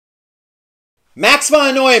Max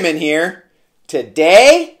von Neumann here.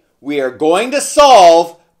 Today we are going to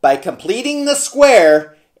solve, by completing the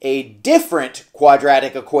square, a different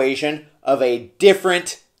quadratic equation of a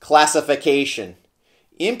different classification.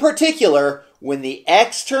 In particular, when the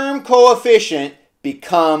x-term coefficient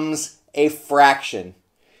becomes a fraction.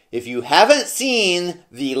 If you haven't seen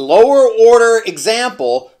the lower order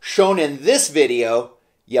example shown in this video,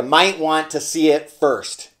 you might want to see it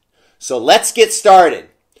first. So let's get started.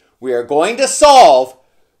 We are going to solve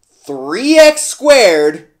 3x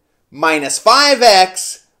squared minus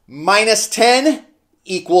 5x minus 10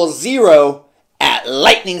 equals 0 at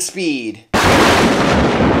lightning speed.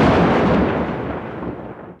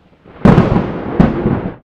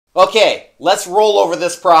 Okay, let's roll over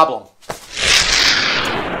this problem.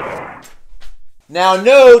 Now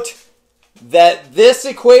note that this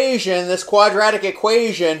equation, this quadratic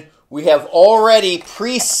equation, we have already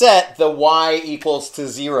preset the y equals to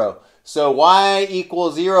 0. So y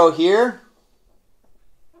equals 0 here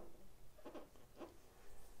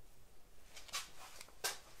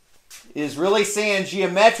is really saying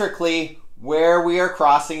geometrically where we are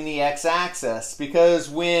crossing the x-axis. Because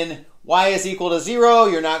when y is equal to 0,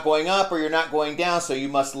 you're not going up or you're not going down, so you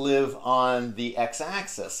must live on the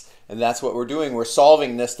x-axis. And that's what we're doing. We're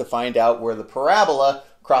solving this to find out where the parabola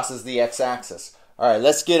crosses the x-axis. All right,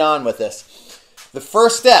 let's get on with this. The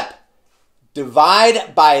first step,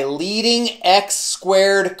 divide by leading x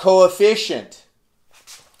squared coefficient.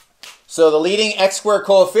 So the leading x squared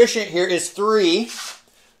coefficient here is 3.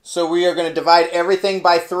 So we are going to divide everything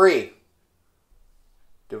by 3.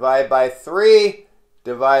 Divide by 3,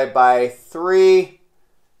 divide by 3,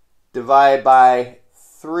 divide by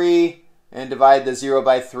 3, and divide the 0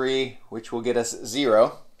 by 3, which will get us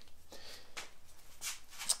 0.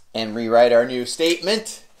 And rewrite our new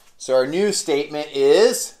statement. So our new statement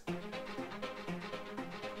is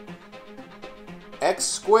x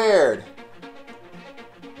squared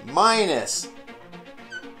minus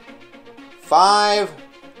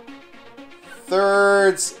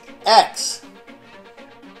 5/3 x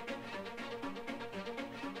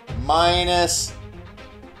minus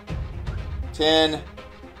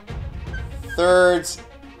 10/3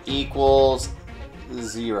 equals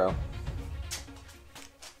 0.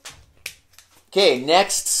 Okay,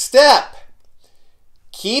 next step.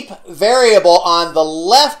 Keep variable on the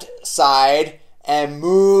left side and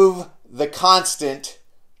move the constant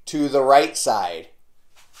to the right side.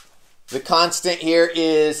 The constant here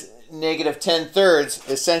is negative 10/3.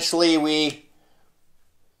 Essentially, we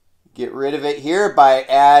get rid of it here by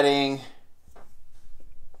adding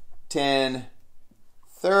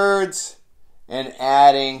 10/3 and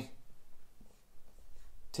adding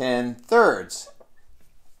 10/3.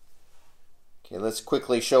 Okay, let's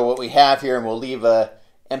quickly show what we have here, and we'll leave an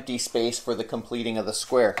empty space for the completing of the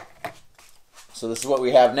square. So this is what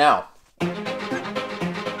we have now.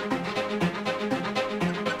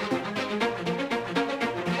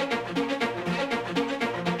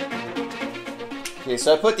 Okay,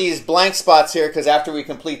 so I put these blank spots here because after we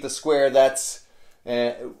complete the square, that's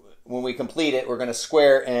when we complete it, we're going to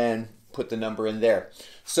square and put the number in there.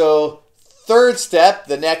 So third step,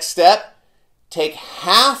 the next step, take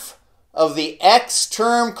half of the x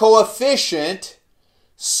term coefficient,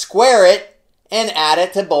 square it, and add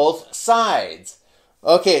it to both sides.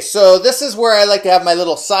 Okay, so this is where I like to have my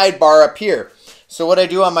little sidebar up here. So what I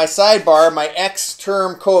do on my sidebar, my x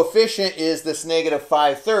term coefficient is this negative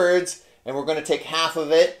 5/3, and we're going to take half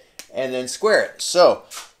of it and then square it. So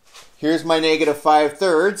here's my negative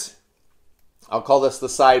 5/3. I'll call this the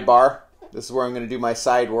sidebar. This is where I'm going to do my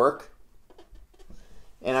side work.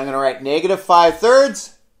 And I'm going to write negative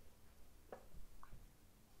 5/3.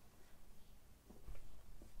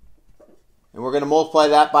 And we're going to multiply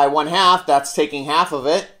that by 1/2. That's taking half of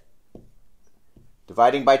it.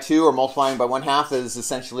 Dividing by 2 or multiplying by 1/2 is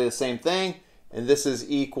essentially the same thing. And this is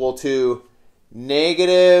equal to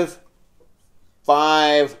negative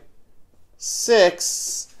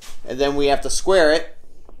 5/6. And then we have to square it.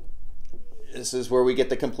 This is where we get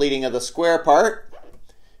the completing of the square part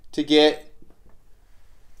to get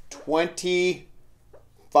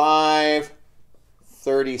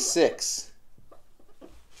 25/36.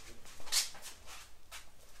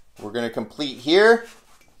 We're going to complete here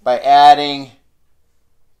by adding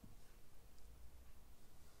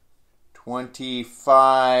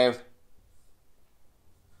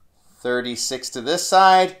 25/36 to this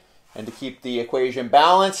side. And to keep the equation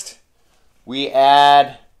balanced, we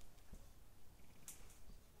add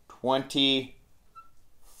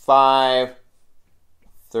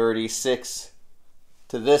 25/36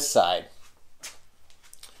 to this side.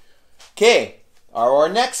 Okay, our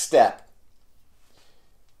next step.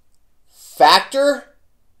 factor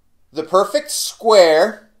the perfect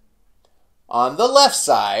square on the left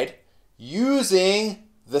side using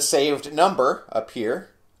the saved number up here.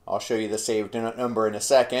 I'll show you the saved number in a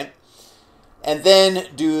second. And then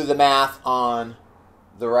do the math on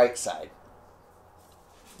the right side.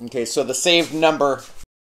 Okay, so the saved number,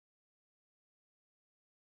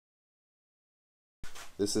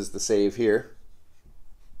 this is the save here.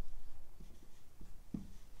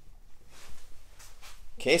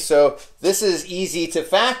 Okay, so this is easy to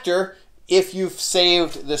factor. If you've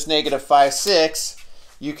saved this negative 5, 6,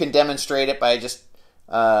 you can demonstrate it by just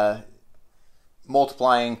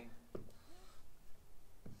multiplying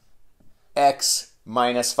x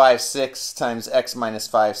minus 5, 6 times x minus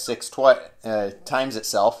 5, 6 times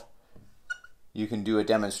itself. You can do a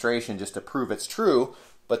demonstration just to prove it's true,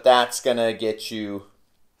 but that's going to get you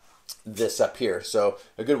this up here. So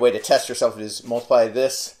a good way to test yourself is multiply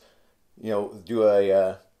this, do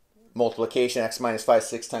a multiplication, x minus 5,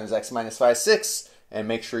 6 times x minus 5, 6, and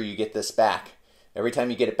make sure you get this back. Every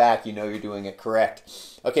time you get it back, you know you're doing it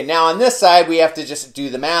correct. Okay, now on this side, we have to just do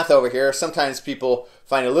the math over here. Sometimes people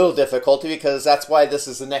find a little difficulty because that's why this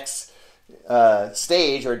is the next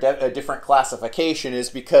stage or a different classification,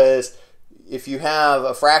 is because if you have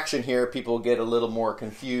a fraction here, people get a little more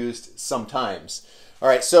confused sometimes. All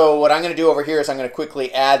right, so what I'm going to do over here is I'm going to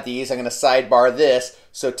quickly add these. I'm going to sidebar this.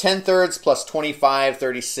 So 10 thirds plus 25,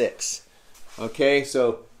 36. Okay,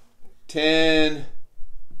 so 10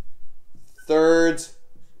 thirds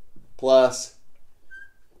plus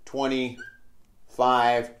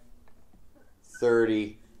 25,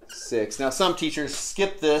 36. Now some teachers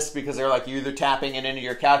skip this because they're like, you're either tapping it into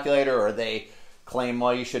your calculator or they claim,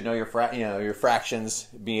 well, you should know your your fractions,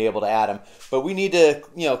 be able to add them. But we need to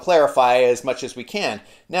clarify as much as we can.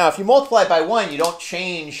 Now if you multiply by 1, you don't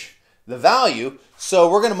change the value.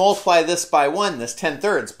 So we're going to multiply this by 1, this 10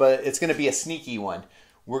 thirds, but it's going to be a sneaky one.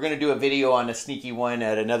 We're going to do a video on a sneaky one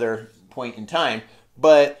at another point in time.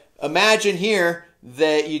 But imagine here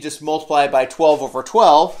that you just multiply by 12 over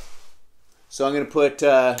 12. So I'm going to put,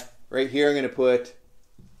 right here, I'm going to put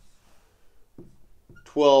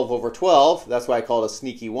 12 over 12. That's why I call it a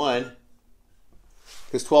sneaky one.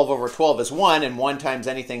 Because 12 over 12 is 1, and 1 times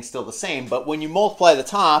anything is still the same. But when you multiply the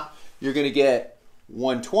top, you're going to get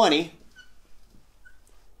 120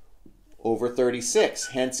 over 36.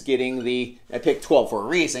 Hence getting the, I picked 12 for a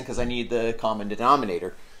reason because I need the common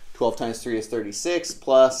denominator. 12 times 3 is 36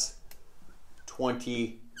 plus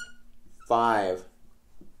 25,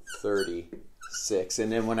 36.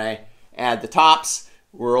 And then when I add the tops,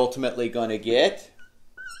 we're ultimately going to get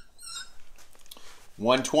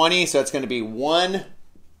 120. So it's going to be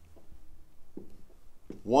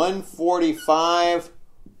 145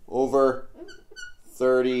 over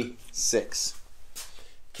 36.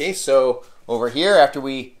 Okay, so over here, after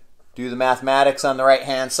we do the mathematics on the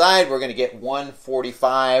right-hand side, we're going to get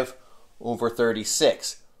 145 over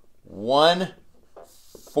 36.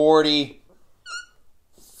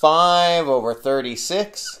 145 over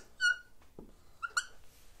 36.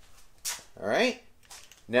 All right.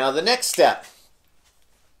 Now the next step.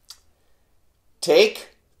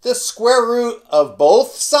 Take the square root of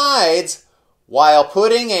both sides while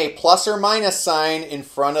putting a plus or minus sign in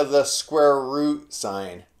front of the square root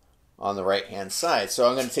sign on the right-hand side. So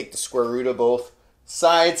I'm going to take the square root of both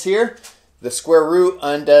sides here. The square root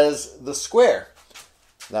undoes the square.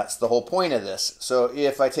 That's the whole point of this. So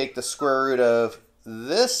if I take the square root of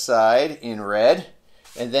this side in red,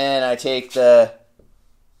 and then I take the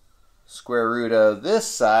square root of this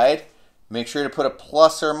side, make sure to put a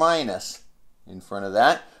plus or minus in front of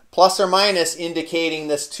that. Plus or minus indicating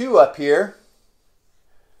this 2 up here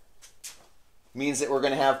means that we're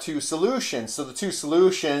going to have 2 solutions. So the 2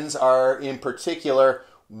 solutions are in particular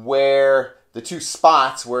where the 2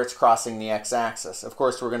 spots where it's crossing the x-axis. Of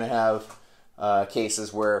course, we're going to have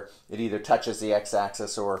cases where it either touches the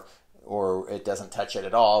x-axis or it doesn't touch it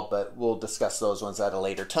at all, but we'll discuss those ones at a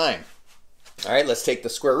later time. All right, let's take the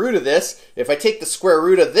square root of this. If I take the square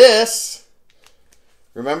root of this,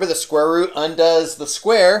 remember the square root undoes the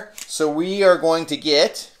square, so we are going to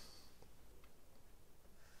get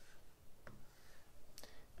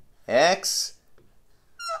x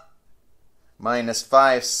minus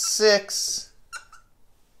 5, 6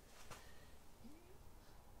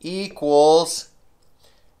 equals,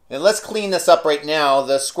 and let's clean this up right now.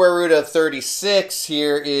 The square root of 36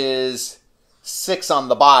 here is 6 on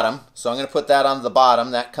the bottom, so I'm going to put that on the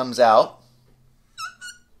bottom. That comes out.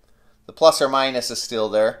 The plus or minus is still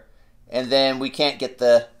there. And then we can't get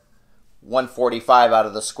the 145 out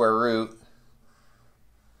of the square root.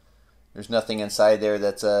 There's nothing inside there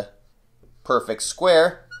that's a perfect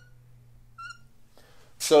square.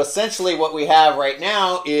 So essentially what we have right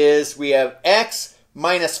now is we have x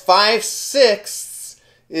minus 5/6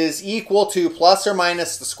 is equal to plus or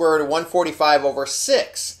minus the square root of 145 over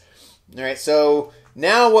 6. All right, so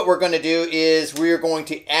now what we're going to do is we're going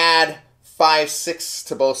to add 5/6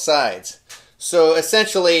 to both sides. So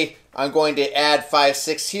essentially, I'm going to add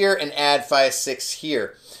 5/6 here and add 5/6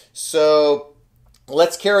 here. So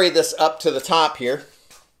let's carry this up to the top here.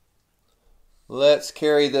 Let's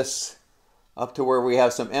carry this up to where we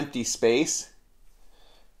have some empty space.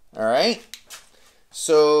 All right.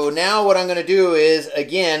 So now what I'm going to do is,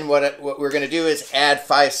 again, what we're going to do is add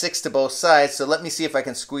 5/6 to both sides. So let me see if I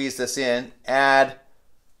can squeeze this in. Add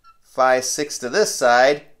 5/6 to this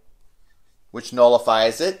side, which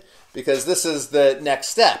nullifies it, because this is the next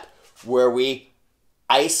step where we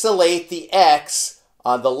isolate the x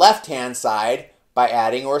on the left-hand side by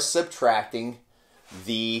adding or subtracting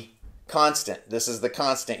the constant. This is the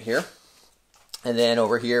constant here. And then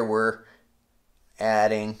over here we're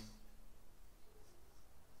adding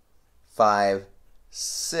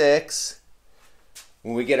 5/6.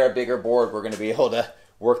 When we get our bigger board, we're going to be able to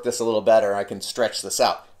work this a little better. I can stretch this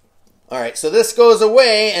out. All right, so this goes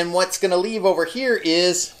away, and what's going to leave over here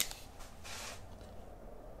is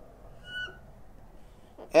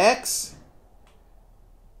x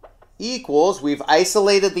equals, we've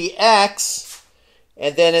isolated the x,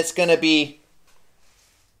 and then it's going to be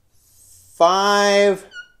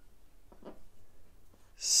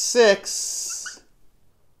 5/6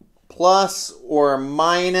 plus or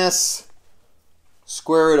minus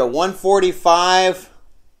square root of 145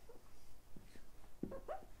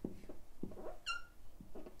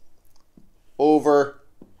 over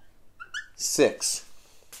 6.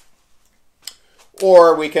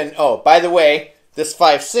 Or we can, oh, by the way, this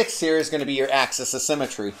 5/6 here is going to be your axis of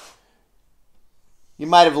symmetry. You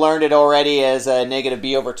might have learned it already as a negative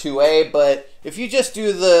b over 2a, but if you just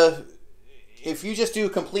do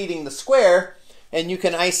completing the square, and you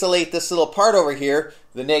can isolate this little part over here,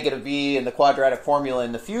 the negative b and the quadratic formula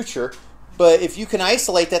in the future, but if you can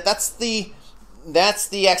isolate that, that's the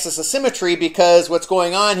axis of symmetry, because what's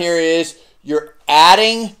going on here is you're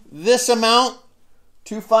adding this amount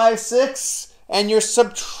to 5/6, and you're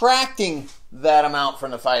subtracting that amount from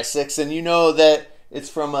the 5/6, and you know that it's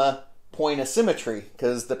from a point of symmetry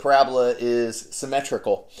because the parabola is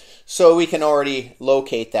symmetrical. So we can already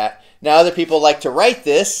locate that. Now other people like to write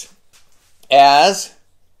this as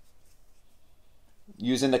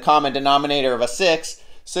using the common denominator of a 6.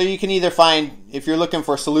 So you can either find, if you're looking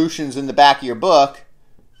for solutions in the back of your book,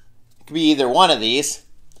 it could be either one of these.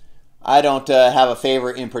 I don't have a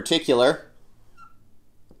favorite in particular.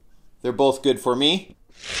 They're both good for me.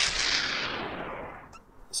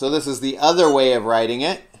 So this is the other way of writing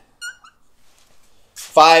it.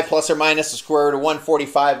 5 plus or minus the square root of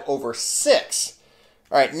 145 over 6.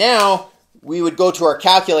 All right, now we would go to our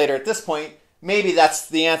calculator at this point. Maybe that's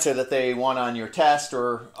the answer that they want on your test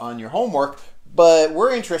or on your homework, but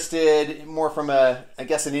we're interested more from a, I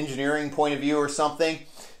guess, an engineering point of view or something,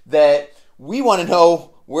 that we want to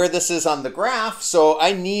know where this is on the graph. So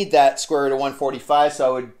I need that square root of 145, so I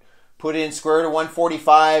would put in square root of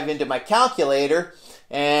 145 into my calculator,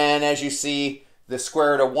 and as you see, the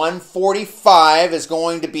square root of 145 is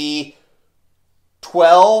going to be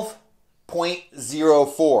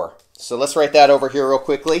 12.04. So let's write that over here real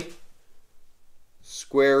quickly.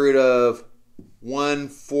 Square root of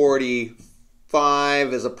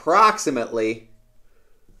 145 is approximately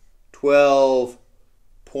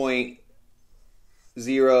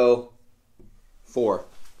 12.04.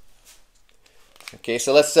 Okay,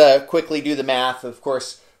 so let's quickly do the math. Of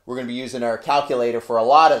course, we're going to be using our calculator for a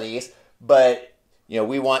lot of these, but you know,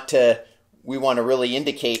 we want to really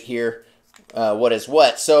indicate here what is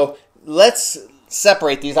what. So let's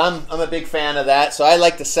separate these. I'm a big fan of that, so I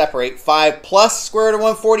like to separate. 5 plus square root of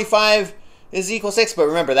 145 is equal 6, but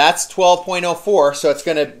remember that's 12.04, so it's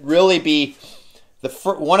going to really be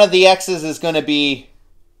one of the x's is going to be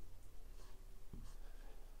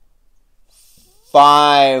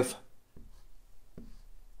 5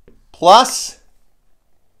 plus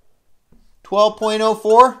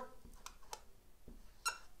 12.04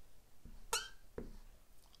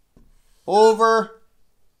 over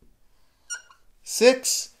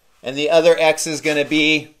 6, and the other x is going to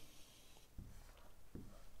be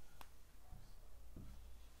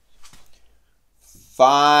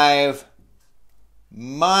 5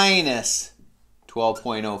 minus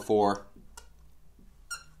 12.04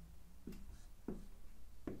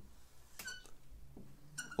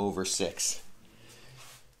 over 6.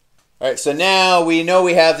 All right, so now we know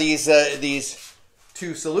we have these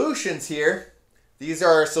two solutions here. These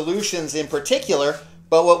are solutions in particular,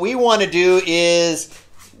 but what we want to do is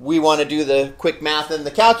we want to do the quick math in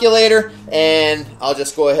the calculator, and I'll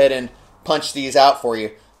just go ahead and punch these out for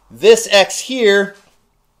you. This x here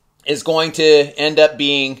is going to end up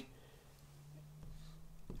being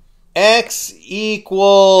x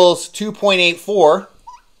equals 2.84.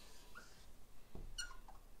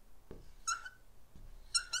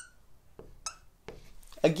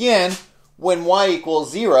 Again, when y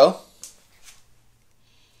equals 0.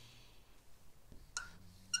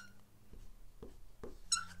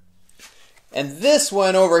 And this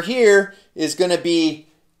one over here is going to be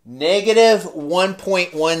negative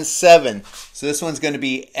 1.17. So this one's going to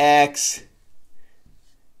be x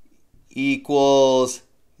equals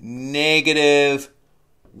negative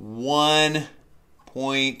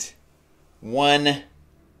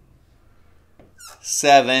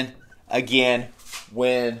 1.17, again,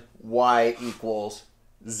 when y equals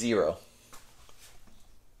 0.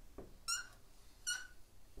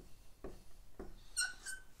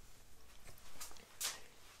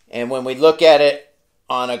 And when we look at it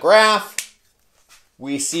on a graph,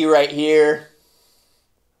 we see right here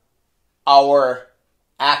our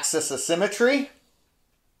axis of symmetry.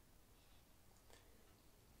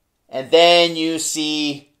 And then you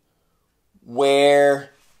see where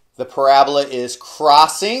the parabola is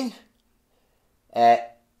crossing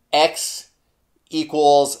at x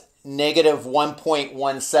equals negative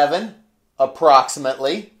 1.17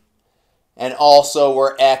 approximately, and also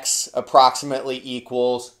where x approximately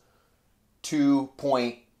equals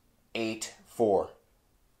 2.84.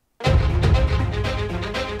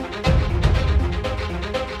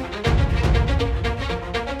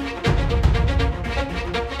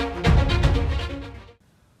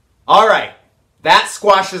 All right, that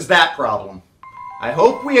squashes that problem. I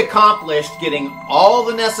hope we accomplished getting all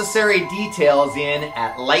the necessary details in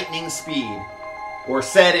at lightning speed, or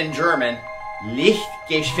said in German,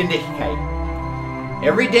 Lichtgeschwindigkeit.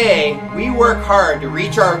 Every day, we work hard to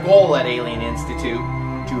reach our goal at Alien Institute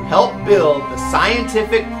to help build the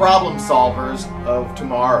scientific problem solvers of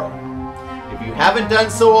tomorrow. If you haven't done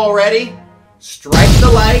so already, strike the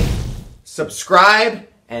like, subscribe,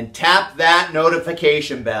 and tap that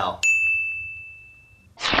notification bell.